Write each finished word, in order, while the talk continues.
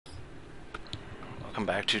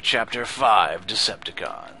welcome back to Chapter 5,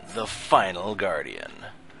 Decepticon, the Final Guardian.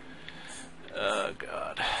 Oh,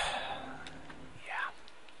 God. Yeah.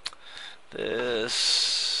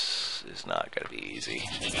 This is not going to be easy.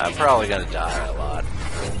 I'm probably going to die a lot.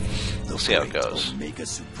 We'll see how it goes. Omega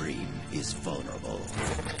Supreme is vulnerable.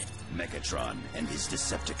 Megatron and his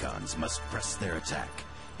Decepticons must press their attack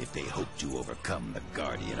if they hope to overcome the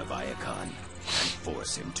Guardian of Iacon and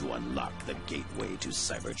force him to unlock the gateway to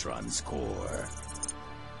Cybertron's core.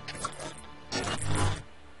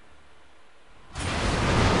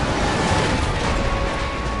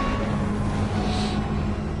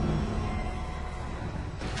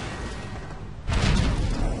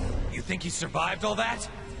 You think he survived all that?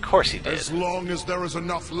 Of course he did. As long as there is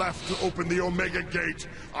enough left to open the Omega Gate,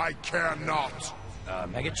 I care not.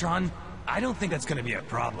 Megatron? I don't think that's gonna be a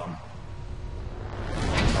problem.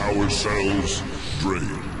 Our cells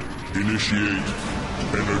drained. Initiate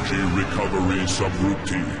energy recovery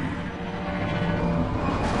subroutine.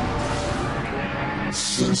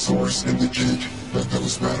 Sensors indicate that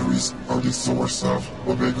those batteries are the source of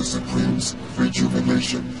Omega Supreme's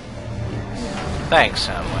rejuvenation. Thanks,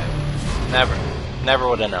 Soundwave. Never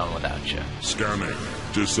would have known without you. Scanning.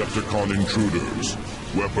 Decepticon intruders.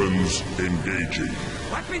 Weapons engaging.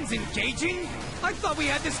 Weapons engaging? I thought we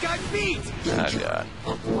had this guy beat! Oh, God.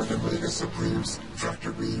 Aboard Omega Supreme's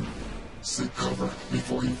tractor beam. Seek cover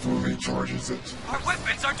before he fully charges it. Our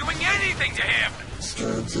weapons aren't doing anything to him!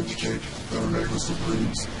 Scans indicate that Omega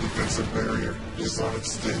Supreme's defensive barrier does not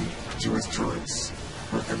extend to his turrets.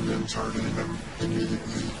 Recommend targeting them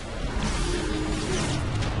immediately.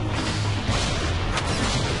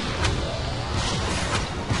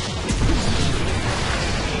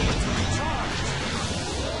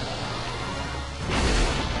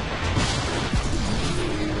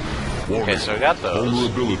 Okay, so I got those.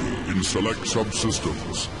 Vulnerability in select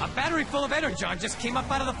subsystems. A battery full of energon just came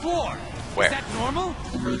up out of the floor. Where? Is that normal?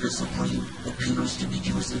 Omega Supreme appears to be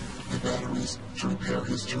using the batteries to repair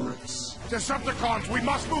his turrets. Decepticons, we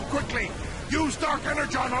must move quickly. Use Dark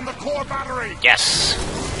Energon on the core battery. Yes!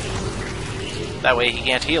 That way he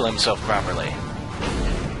can't heal himself properly.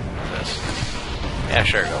 This. Yeah,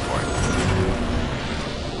 sure, go for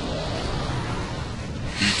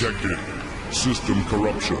Detected. System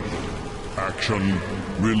corruption. Action.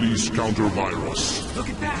 Release counter-virus. Look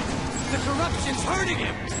at that! The corruption's hurting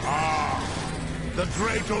him! The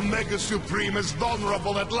great Omega Supreme is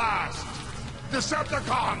vulnerable at last.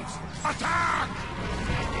 Decepticons, attack!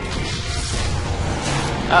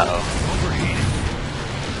 Uh-oh.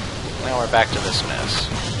 Now we're back to this mess.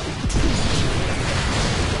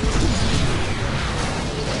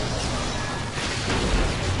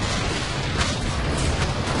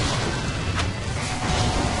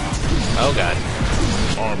 Oh, God.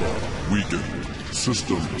 Armor weakened.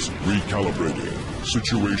 Systems recalibrating.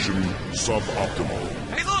 Situation suboptimal.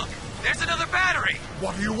 Hey, look! There's another battery!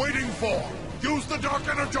 What are you waiting for? Use the Dark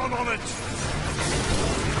Energon on it!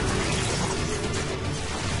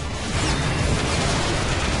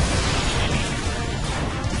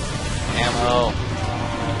 Ammo.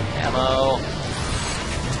 Ammo.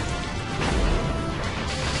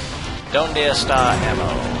 Donde está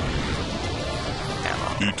ammo?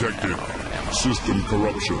 Ammo. Detected. Ammo. System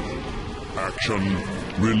corruption. Action.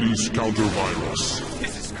 Release counter-virus.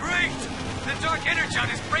 This is great! The Dark Energon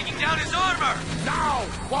is breaking down his armor! Now,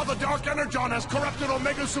 while the Dark Energon has corrupted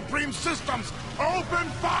Omega Supreme systems, open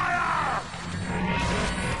fire!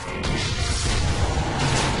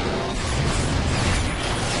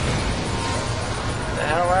 The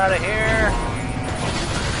hell out of here!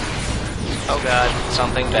 Oh, God,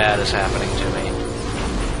 something bad is happening to me.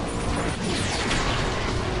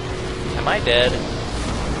 Am I dead?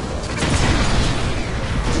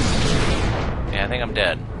 Yeah, I think I'm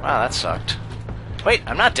dead. Wow, that sucked. Wait,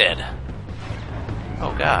 I'm not dead.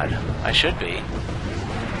 Oh, God, I should be.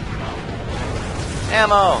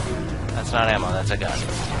 Ammo! That's not ammo, that's a gun.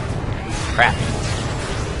 Crap.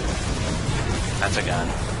 That's a gun.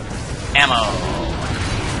 Ammo!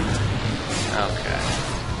 Okay.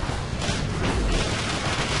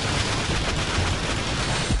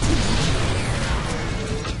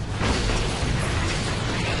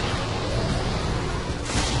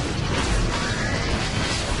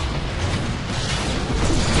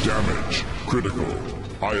 Damage. Critical.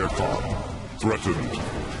 Iacon. Threatened.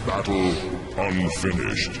 Battle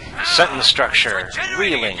unfinished. Sentence structure. Regenerating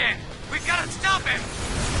Reeling. again! We've gotta stop him!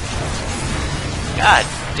 God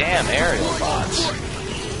damn aerial bots.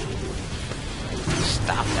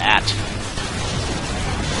 Stop that.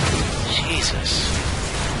 Jesus.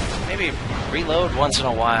 Maybe reload once in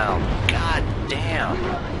a while. God damn.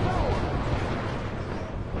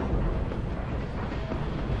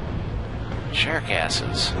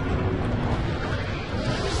 Jackasses.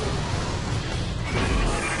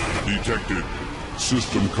 Detected.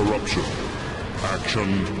 System corruption.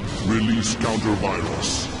 Action. Release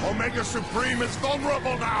counter-virus. Omega Supreme is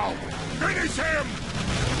vulnerable now! Finish him!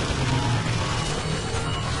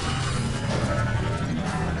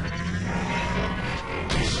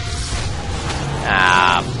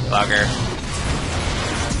 Ah, bugger.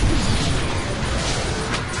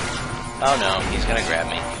 Oh no, he's gonna grab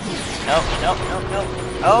me. Nope, nope, nope, nope.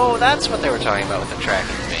 Oh, that's what they were talking about with the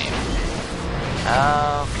tracking beam.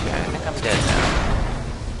 Okay, I think I'm dead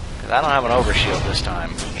now. Because I don't have an overshield this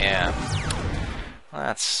time. Yeah. Well,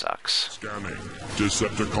 that sucks. Scanning.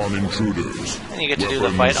 Decepticon intruders. And you get to do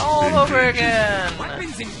the fight all over again!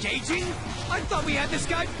 Weapons engaging? I thought we had this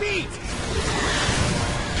guy beat!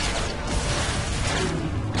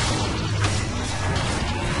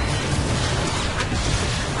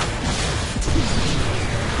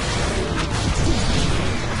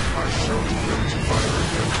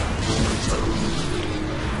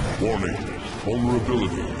 Warning.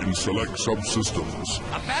 Vulnerability in select subsystems.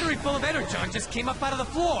 A battery full of energon just came up out of the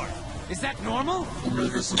floor. Is that normal?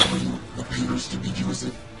 Omega Supreme appears to be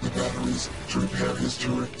using the batteries to repair his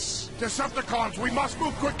turrets. Decepticons, we must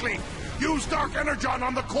move quickly! Use Dark Energon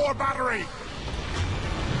on the core battery!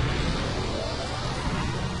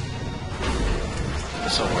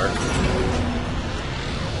 This'll work.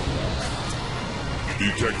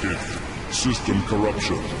 Detected. System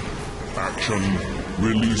corruption. Action.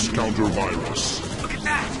 Release counter-virus. Look at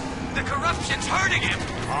that! The corruption's hurting him!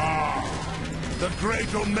 Ah! The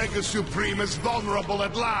great Omega Supreme is vulnerable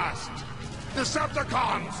at last!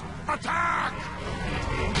 Decepticons, attack!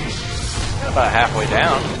 About halfway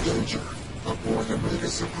down. Danger. Aboard Omega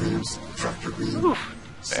Supreme's tractor beam. Oof.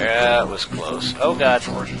 That was close. Oh god.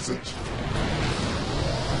 Charges it. Screw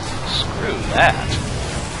that.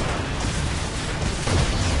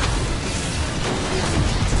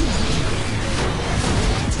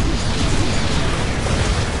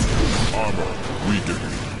 Armor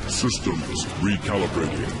weakened. Systems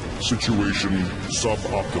recalibrating. Situation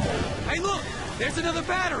suboptimal. Hey look! There's another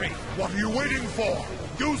battery! What are you waiting for?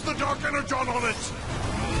 Use the Dark Energon on it!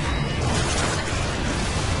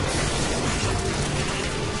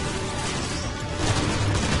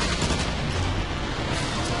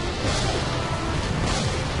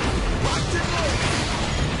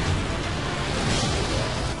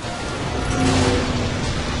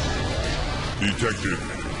 Detected.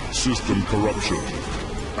 System corruption.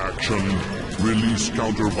 Action. Release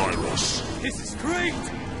counter-virus. This is great!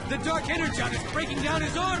 The Dark Energon is breaking down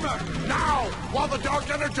his armor! Now, while the Dark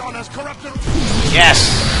Energon has corrupted... Yes!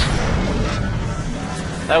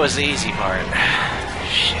 That was the easy part.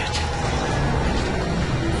 Shit.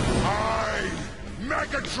 I,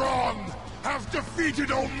 Megatron, have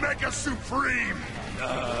defeated Omega Supreme!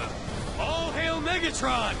 All hail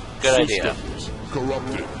Megatron! Good idea. Systems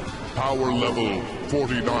corrupted. Power level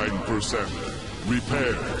 49%.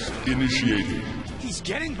 Repairs initiating. He's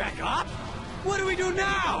getting back up? What do we do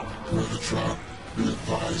now? Megatron, be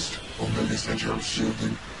advised. Omega's internal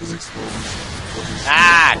shielding is exposed.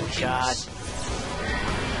 Ah, God.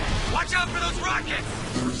 Watch out for those rockets!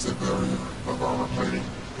 There is a barrier of armor plating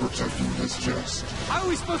protecting his chest. How are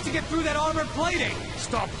we supposed to get through that armor plating?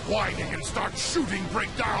 Stop whining and start shooting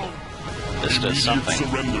breakdown! This does Immediate something.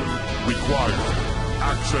 surrender required.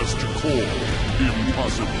 Access to core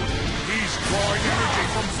impossible. He's drawing energy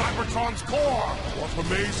from Cybertron's core! What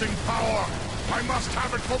amazing power! I must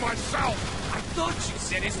have it for myself! I thought you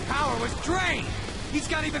said his power was drained! He's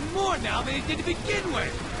got even more now than he did to begin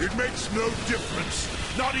with! It makes no difference!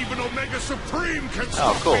 Not even Omega Supreme can Oh,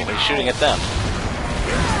 stop cool. me He's now. shooting at them.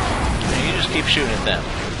 And you just keep shooting at them.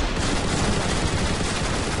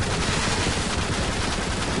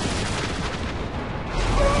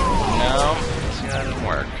 No. See, that didn't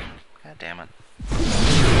work. God damn it.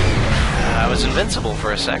 I was invincible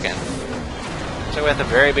for a second. So we're at the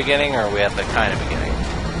very beginning, or are we at the kind of beginning?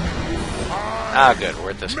 Ah, good.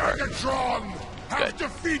 We're at this part. Megatron has Good.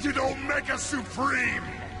 defeated Omega Supreme!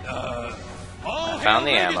 All Found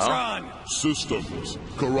the hail ammo. Megatron! Systems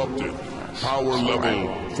corrupted. Power level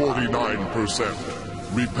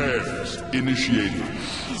 49%. Repairs initiating.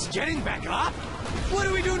 He's getting back up? What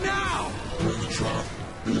do we do now? Megatron,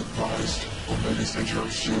 be advised. Omega's internal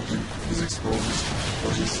shielding is exposed,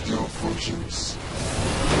 but he still functions.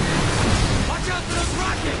 Watch out for those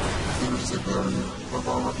rockets! There is a barrier of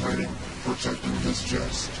armor plating protecting his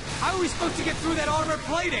chest. How are we supposed to get through that armor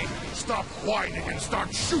plating? Stop whining and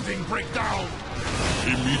start shooting breakdown!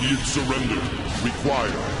 Immediate surrender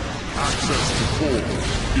required. Access to core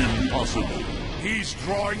impossible. He's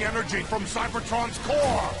drawing energy from Cybertron's core.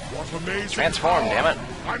 What amazing Transform, power. damn it.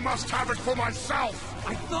 I must have it for myself.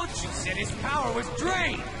 I thought you said his power was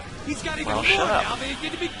drained. He's got even Well, more shut up. now than he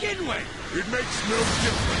did to begin with. It makes no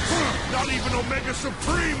difference. Not even Omega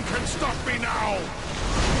Supreme can stop me now.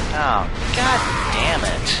 Oh, god damn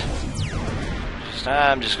it.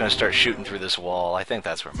 I'm just gonna start shooting through this wall. I think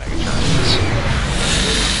that's where Megatron is.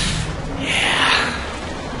 Yeah.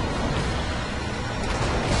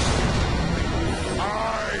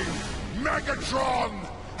 I, Megatron,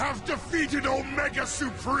 have defeated Omega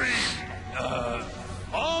Supreme.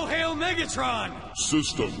 All hail Megatron!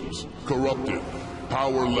 Systems corrupted.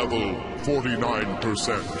 Power level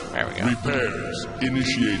 49%. There we go. Repairs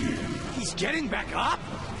initiated. He's getting back up?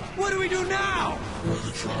 What do we do now?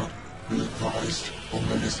 Megatron, be advised,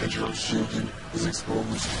 Omega's engine shielding is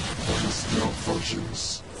exposed, but it still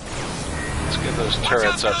functions. Let's get those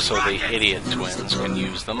turrets up so the idiot twins can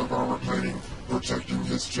use them. Armor plating protecting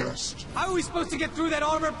his chest. How are we supposed to get through that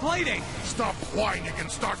armor plating? Stop whining and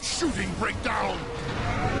start shooting breakdown.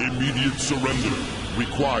 Immediate surrender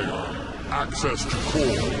required. Access to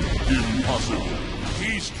core impossible.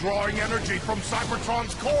 He's drawing energy from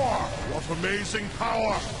Cybertron's core. What amazing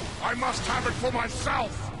power. I must have it for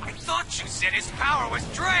myself. I thought you said his power was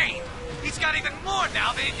drained. He's got even more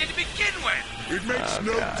now than he did to begin with. It makes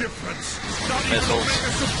no difference. Not Missiles. even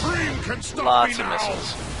Omega Supreme can stop Lots me of now.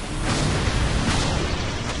 missiles.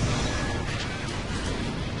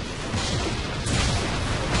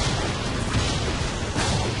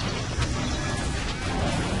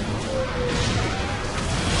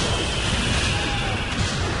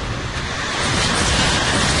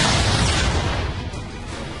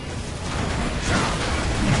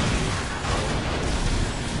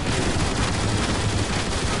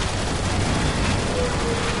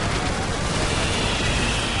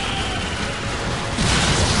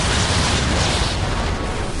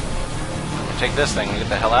 Take this thing and get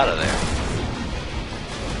the hell out of there.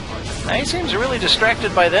 Now he seems really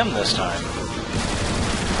distracted by them this time.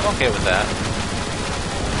 I'm okay with that.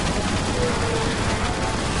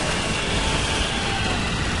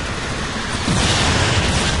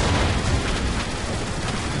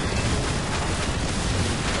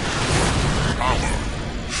 Power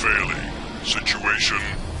failing. Situation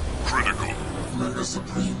critical. Mega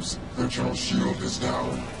Supreme's visual shield is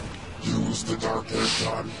down. Use the Dark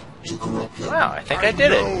Airgun to corrupt him. Wow, I think I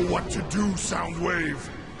did it. know what to do, Soundwave.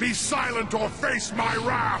 Be silent or face my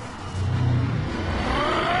wrath.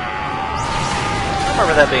 I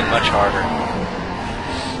remember that being much harder.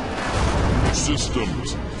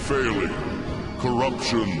 Systems failing.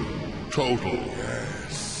 Corruption total.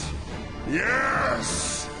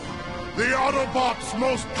 Yes! The Autobots'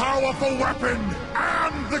 most powerful weapon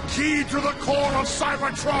and the key to the core of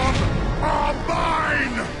Cybertron are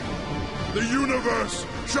mine! The universe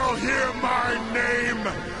shall hear my name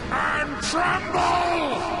and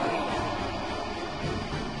tremble!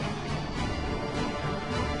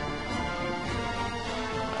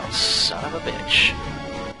 Oh, son of a bitch.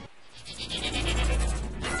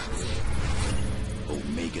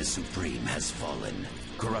 Omega Supreme has fallen,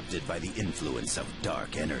 corrupted by the influence of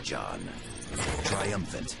Dark Energon.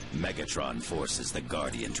 Triumphant, Megatron forces the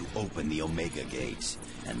Guardian to open the Omega Gate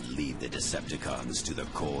and lead the Decepticons to the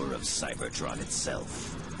core of Cybertron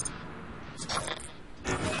itself.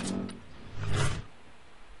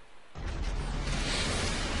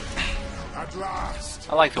 At last,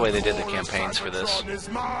 I like the way they did the core of campaigns for this. Cybertron is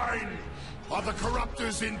mine! Are the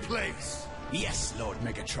corruptors in place? Yes, Lord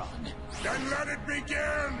Megatron. Then let it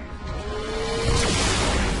begin!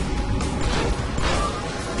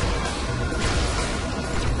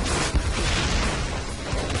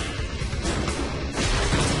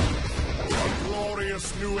 A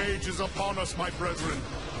glorious new age is upon us, my brethren.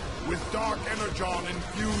 With Dark Energon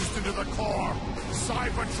infused into the core,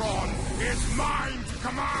 Cybertron is mine to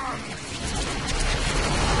command!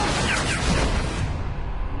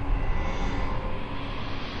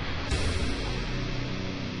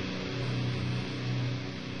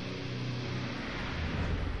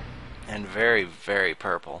 And very, very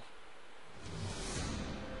purple.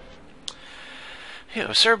 You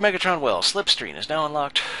have served Megatron well. Slipstream is now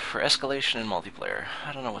unlocked for escalation in multiplayer.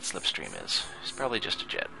 I don't know what Slipstream is. It's probably just a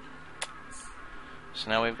jet. So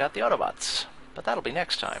now we've got the Autobots. But that'll be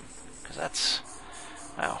next time. Because that's...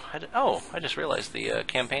 Wow. I just realized the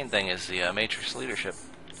campaign thing is the Matrix leadership.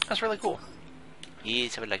 That's really cool.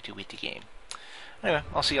 Yes, I would like to beat the game. Anyway,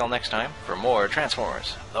 I'll see y'all next time for more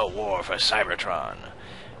Transformers: The War for Cybertron,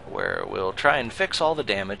 where we'll try and fix all the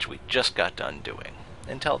damage we just got done doing.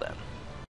 Until then.